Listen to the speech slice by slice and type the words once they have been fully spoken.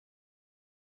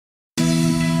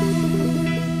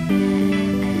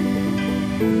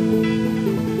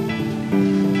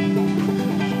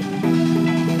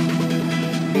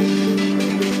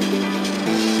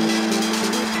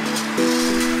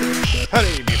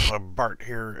Bart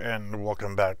here, and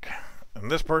welcome back. In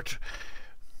this part,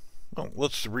 well,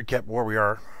 let's recap where we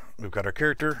are. We've got our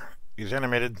character, he's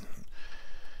animated,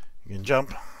 you can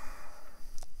jump,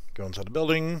 go inside the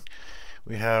building.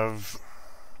 We have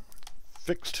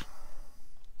fixed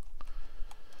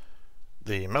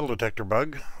the metal detector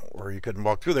bug, where you couldn't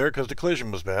walk through there because the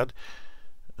collision was bad.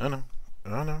 Oh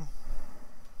no.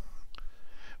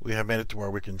 We have made it to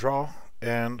where we can draw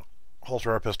and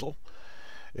holster our pistol.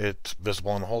 It's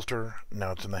visible in the holster,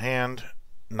 now it's in the hand,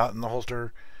 not in the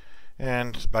holster,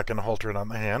 and it's back in the holster, not in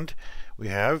the hand. We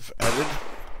have added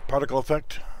particle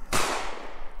effect,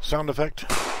 sound effect,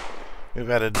 we've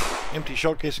added empty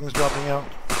shell casings dropping out,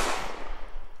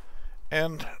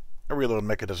 and a reload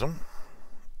mechanism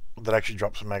that actually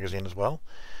drops a magazine as well.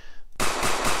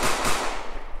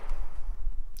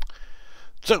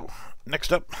 So,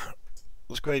 next up,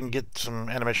 let's go ahead and get some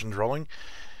animations rolling.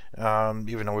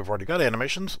 Even though we've already got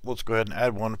animations, let's go ahead and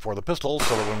add one for the pistol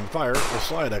so that when we fire, the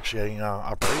slide actually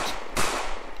operates.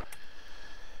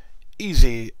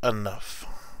 Easy enough.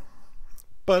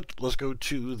 But let's go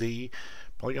to the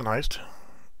Polygon Heist.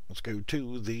 Let's go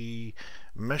to the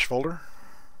Mesh folder,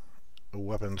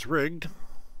 Weapons Rigged.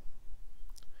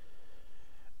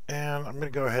 And I'm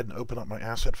going to go ahead and open up my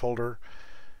Asset folder,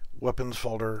 Weapons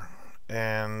folder,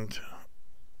 and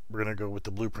we're going to go with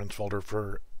the Blueprints folder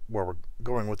for where we're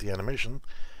going with the animation.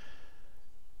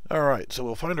 Alright, so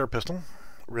we'll find our pistol.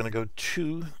 We're going to go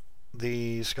to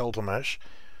the skeletal mesh.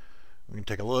 We can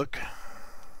take a look.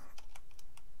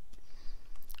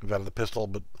 We've added the pistol,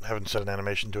 but haven't set an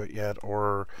animation to it yet,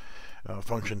 or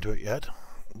function to it yet.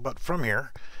 But from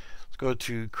here, let's go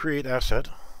to Create Asset,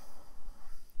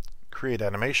 Create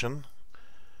Animation,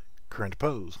 Current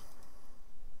Pose.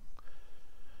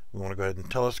 We want to go ahead and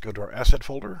tell us to go to our Asset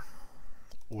folder,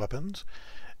 Weapons,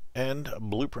 and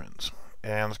Blueprints.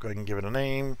 And let's go ahead and give it a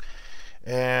name.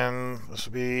 And this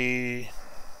will be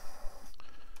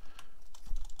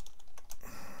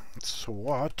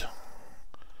SWAT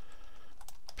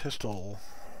pistol.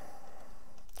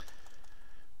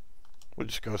 We'll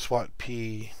just go SWAT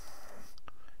P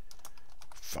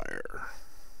fire.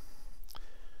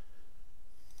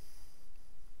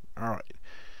 Alright.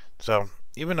 So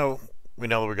even though we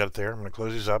know that we got it there, I'm going to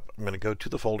close these up. I'm going to go to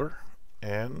the folder,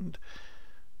 and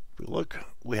if we look,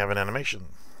 we have an animation.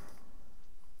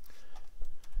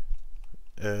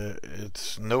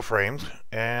 It's no frames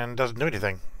and doesn't do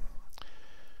anything.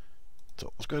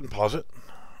 So let's go ahead and pause it.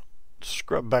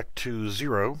 Scrub back to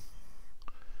 0,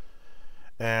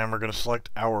 and we're going to select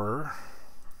our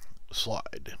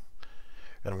slide.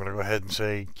 And I'm going to go ahead and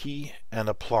say key and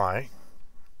apply.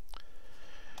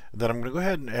 Then I'm going to go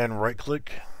ahead and right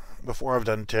click. Before I've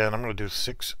done 10, I'm going to do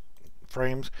 6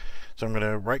 frames. So I'm going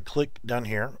to right click down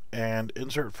here and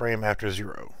insert frame after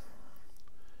 0.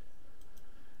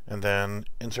 And then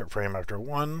insert frame after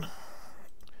 1.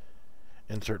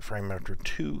 Insert frame after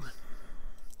 2.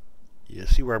 You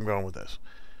see where I'm going with this.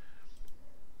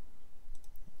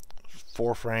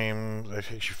 4 frames,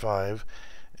 actually 5,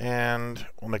 and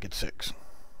we'll make it 6.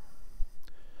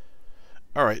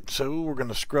 Alright, so we're going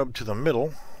to scrub to the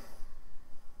middle.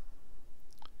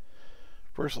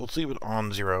 First, let's leave it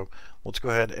on 0. Let's go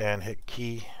ahead and hit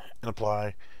key and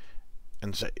apply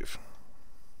and save.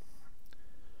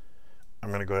 I'm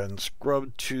going to go ahead and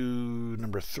scrub to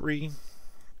number 3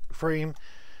 frame.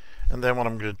 And then what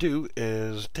I'm going to do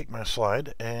is take my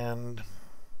slide and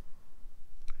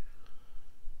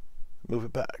move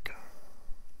it back.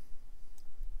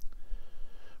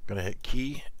 I'm going to hit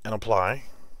key and apply.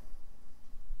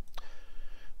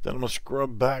 Then I'm going to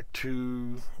scrub back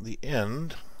to the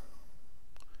end.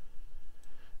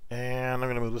 And I'm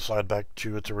going to move the slide back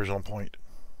to its original point.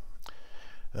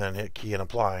 And then hit key and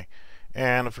apply.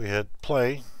 And if we hit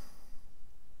play,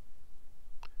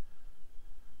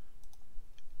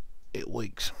 it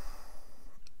leaks.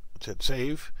 Let's hit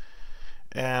save.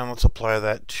 And let's apply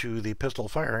that to the pistol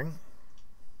firing.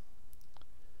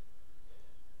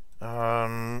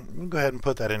 We'll go ahead and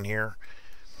put that in here.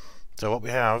 So what we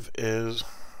have is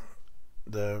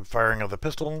the firing of the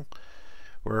pistol.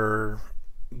 We're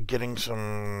getting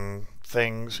some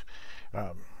things,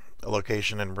 a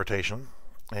location and rotation,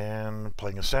 and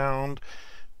playing a sound,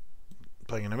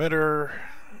 playing an emitter,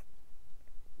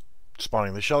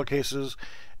 spawning the shell cases,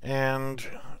 and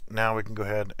now we can go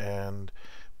ahead and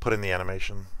put in the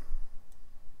animation.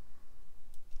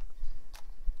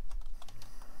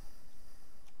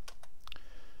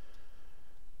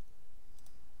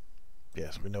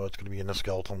 Yes, we know it's going to be in the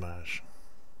skeletal mesh.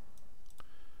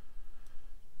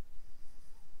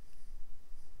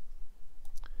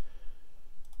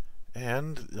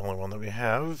 And the only one that we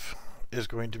have is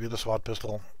going to be the SWAT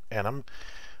pistol, Anim.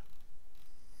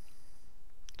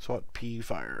 SWAT P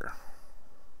fire.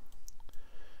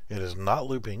 It is not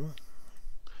looping.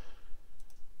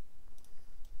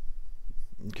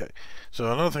 Okay,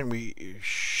 so another thing we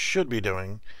should be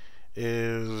doing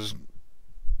is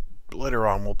later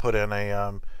on we'll put in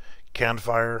a canned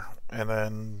fire and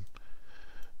then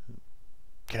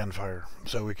canned fire,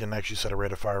 so we can actually set a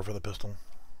rate of fire for the pistol.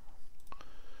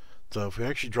 So if we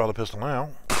actually draw the pistol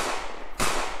now,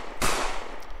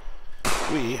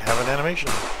 we have an animation.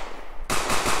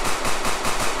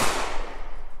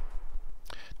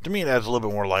 To me, it adds a little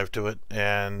bit more life to it,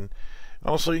 and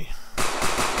honestly,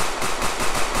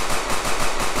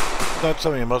 not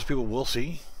something that most people will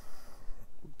see,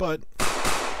 but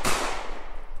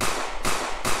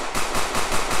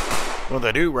when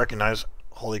they do recognize,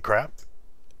 holy crap,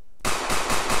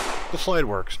 the slide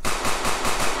works.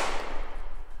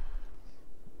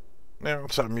 Now,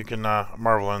 it's something you can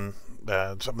marvel in,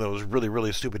 something that was really,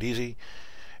 really stupid easy,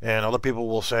 and other people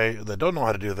will say, that don't know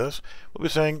how to do this, will be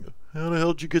saying, how the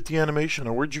hell did you get the animation,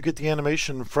 or where'd you get the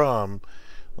animation from?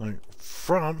 Like,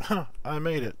 huh, I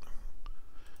made it.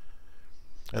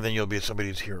 And then you'll be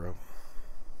somebody's hero.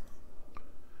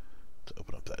 Let's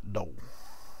open up that door.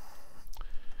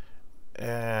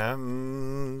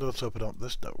 And let's open up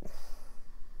this door.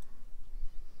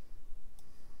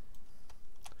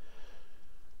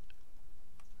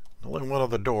 Only one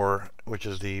other door, which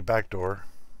is the back door.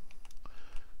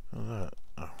 Oh,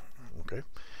 okay.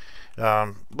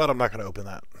 But I'm not going to open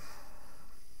that.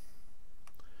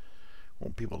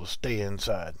 Want people to stay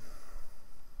inside.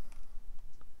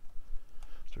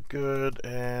 So good,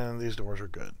 and these doors are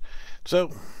good.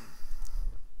 So,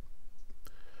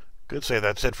 could say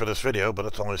that's it for this video, but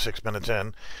it's only 6 minutes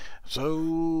in.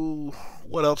 So,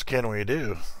 what else can we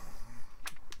do?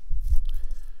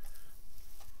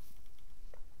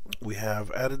 We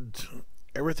have added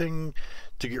everything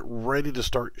to get ready to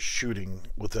start shooting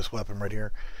with this weapon right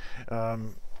here.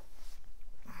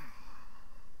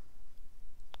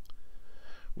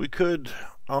 We could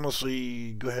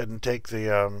honestly go ahead and take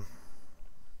the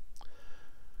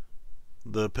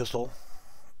pistol,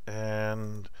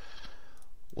 and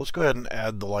let's go ahead and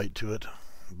add the light to it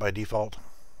by default.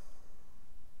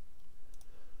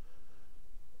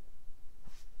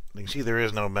 You can see there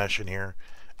is no mesh in here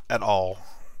at all,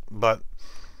 but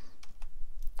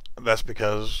that's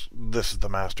because this is the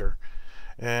master.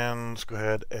 And let's go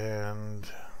ahead and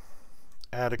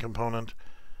add a component.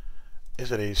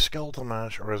 Is it a skeletal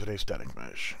mesh or is it a static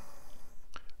mesh?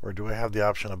 Or do I have the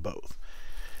option of both?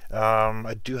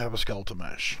 I do have a skeletal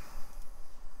mesh.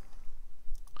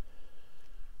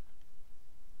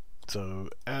 So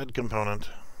add component,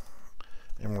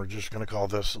 and we're just going to call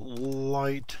this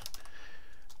light.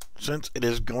 Since it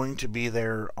is going to be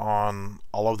there on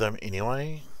all of them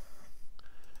anyway,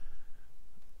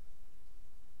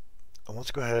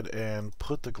 let's go ahead and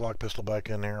put the Glock pistol back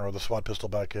in there, or the SWAT pistol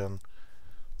back in.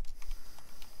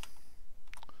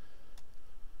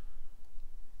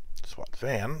 SWAT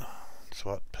fan,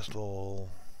 SWAT pistol.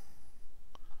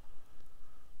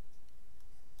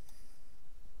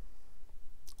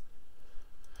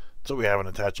 So we have an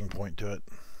attaching point to it.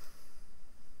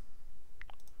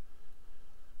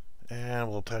 And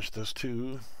we'll attach this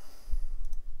to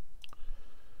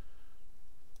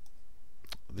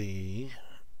the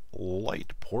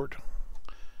light port,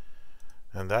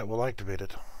 and that will activate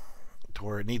it to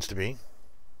where it needs to be.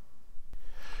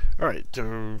 Alright,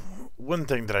 so one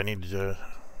thing that I need to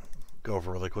go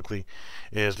over really quickly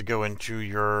is to go into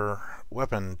your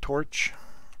weapon torch,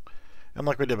 and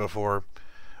like we did before,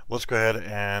 let's go ahead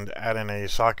and add in a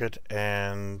socket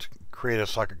and create a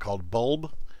socket called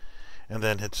bulb, and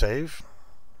then hit save.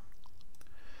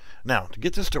 Now, to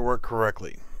get this to work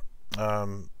correctly,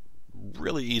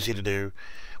 really easy to do.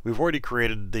 We've already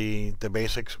created the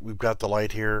basics. We've got the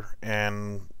light here,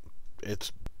 and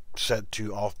it's set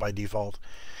to off by default.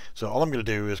 So all I'm going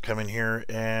to do is come in here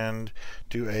and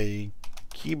do a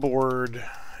keyboard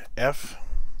F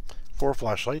for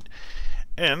flashlight.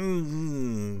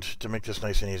 And to make this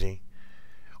nice and easy,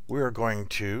 we are going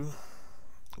to,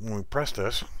 when we press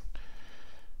this,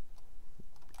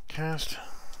 cast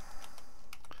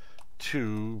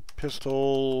to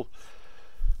pistol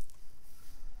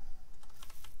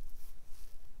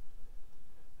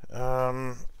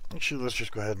actually let's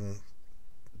just go ahead and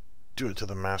do it to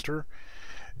the master,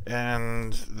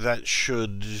 and that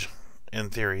should in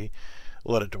theory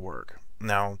let it to work.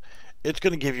 Now it's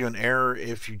going to give you an error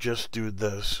if you just do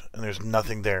this and there's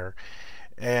nothing there,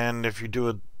 and if you do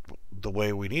it the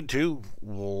way we need to,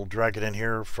 we'll drag it in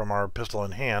here from our pistol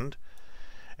in hand,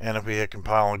 and if we hit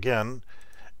compile again,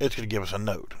 it's going to give us a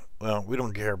note. Well, we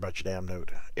don't care about your damn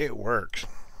note. It works.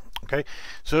 Okay,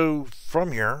 so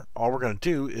from here, all we're going to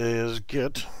do is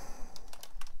get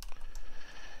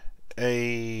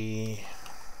a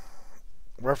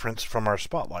reference from our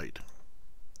spotlight.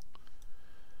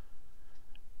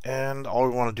 And all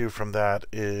we want to do from that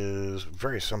is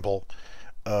very simple,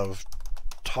 of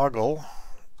toggle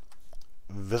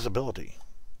visibility.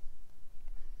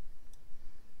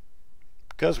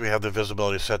 Because we have the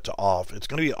visibility set to off, it's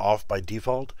going to be off by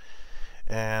default.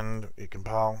 And we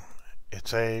compile, hit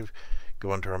save,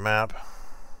 go into our map.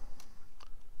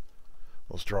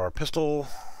 Let's draw our pistol,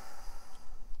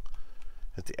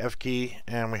 hit the F key,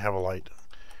 and we have a light.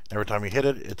 Every time we hit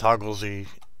it, it toggles the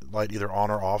light either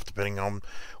on or off depending on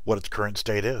what its current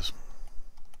state is.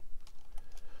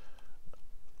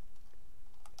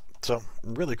 So,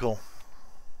 really cool.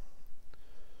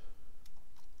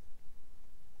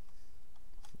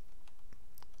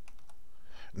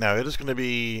 Now, it is going to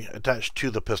be attached to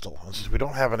the pistol. And since we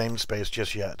don't have a namespace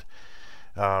just yet,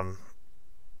 right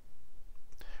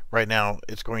now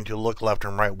it's going to look left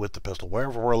and right with the pistol.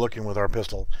 Wherever we're looking with our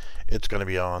pistol, it's going to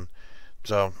be on.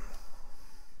 So,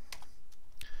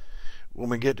 when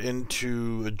we get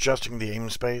into adjusting the aim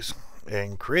space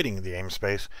and creating the aim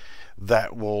space,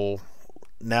 that will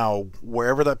now,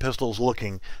 wherever that pistol is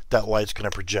looking, that light's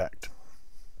going to project.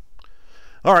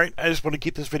 Alright, I just want to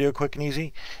keep this video quick and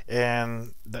easy,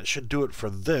 and that should do it for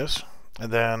this.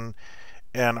 And then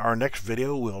in our next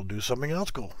video, we'll do something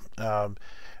else cool.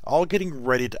 All getting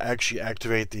ready to actually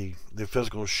activate the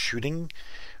physical shooting.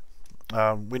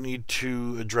 We need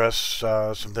to address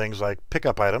some things like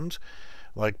pickup items,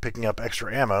 like picking up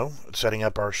extra ammo, setting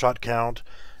up our shot count,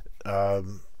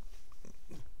 health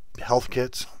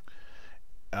kits,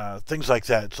 things like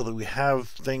that, so that we have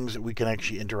things that we can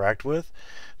actually interact with.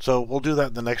 So we'll do that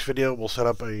in the next video. We'll set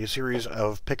up a series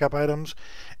of pickup items,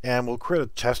 and we'll create a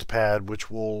test pad which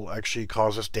will actually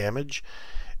cause us damage,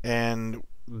 and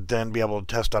then be able to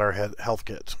test out our health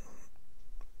kits.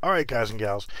 Alright guys and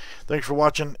gals, thanks for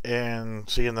watching, and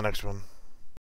see you in the next one.